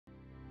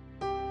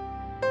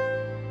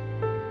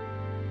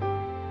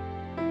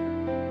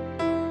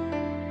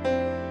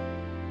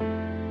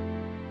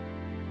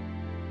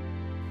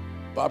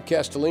Bob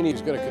Castellini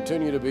is going to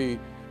continue to be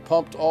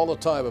pumped all the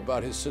time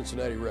about his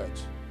Cincinnati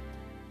Reds.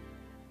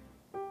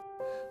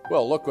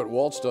 Well, look what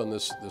Walt's done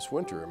this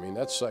winter. I mean,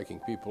 that's psyching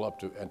people up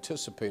to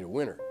anticipate a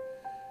winner.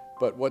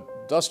 But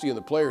what Dusty and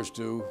the players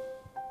do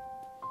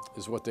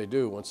is what they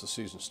do once the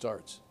season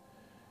starts.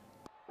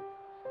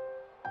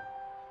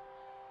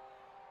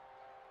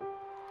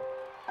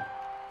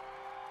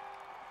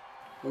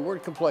 We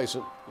weren't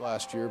complacent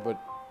last year,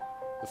 but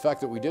the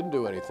fact that we didn't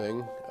do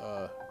anything,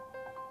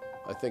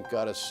 I think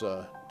got us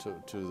to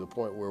the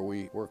point where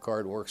we work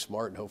hard and work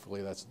smart, and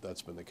hopefully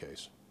that's been the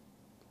case.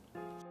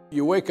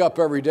 You wake up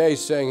every day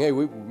saying, hey,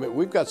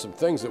 we've got some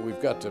things that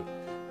we've got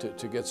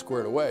to get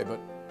squared away.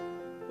 But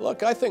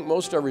look, I think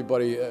most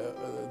everybody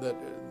that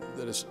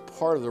is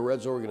part of the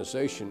Reds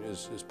organization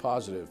is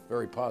positive,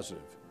 very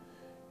positive.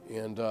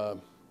 And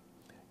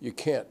you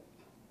can't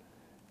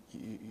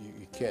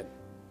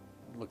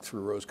look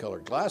through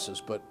rose-colored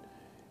glasses, but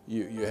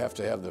you have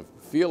to have the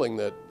feeling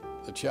that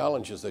the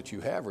challenges that you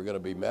have are going to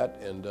be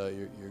met, and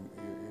you're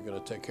going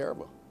to take care of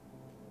them.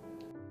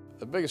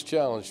 The biggest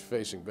challenge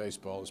facing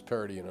baseball is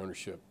parity in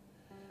ownership.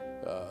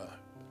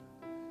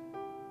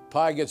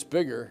 Pie gets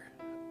bigger,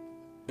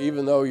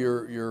 even though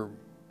your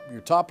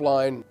top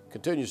line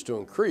continues to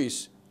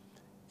increase.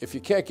 If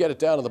you can't get it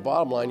down to the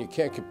bottom line, you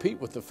can't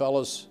compete with the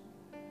fellas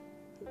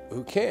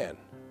who can.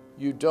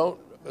 You don't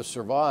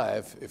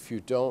survive if you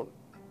don't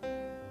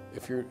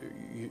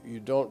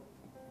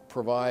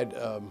provide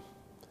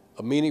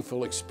a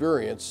meaningful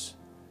experience,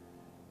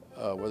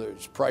 whether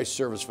it's price,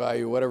 service,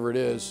 value, whatever it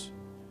is,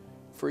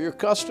 for your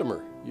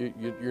customer.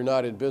 You're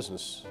not in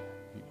business.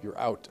 You're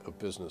out of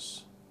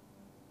business.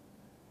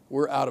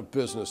 We're out of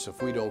business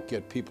if we don't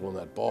get people in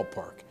that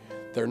ballpark.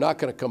 They're not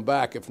going to come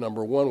back if,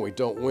 number one, we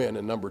don't win,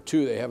 and number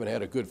two, they haven't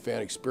had a good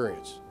fan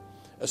experience,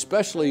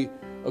 especially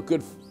a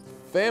good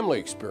family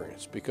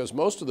experience, because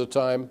most of the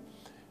time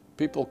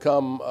people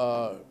come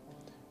 2s,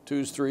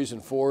 3s,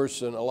 and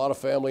 4s, and a lot of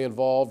family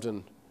involved.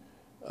 And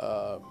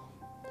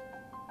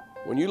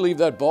when you leave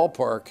that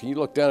ballpark and you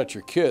look down at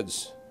your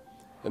kids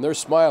and they're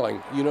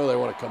smiling, you know they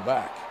want to come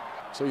back.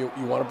 So you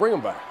want to bring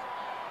them back.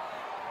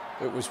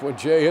 It was when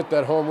Jay hit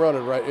that home run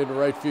in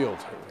right field,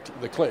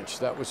 the clinch.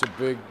 That was a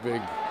big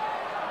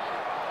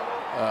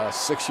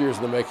 6 years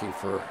in the making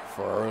for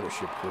our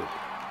ownership group.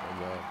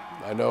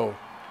 And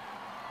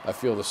I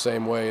feel the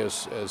same way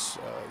as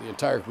the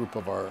entire group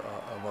of our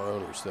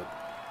owners,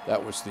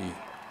 that was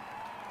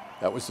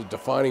the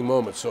defining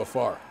moment so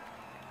far.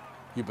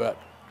 You bet.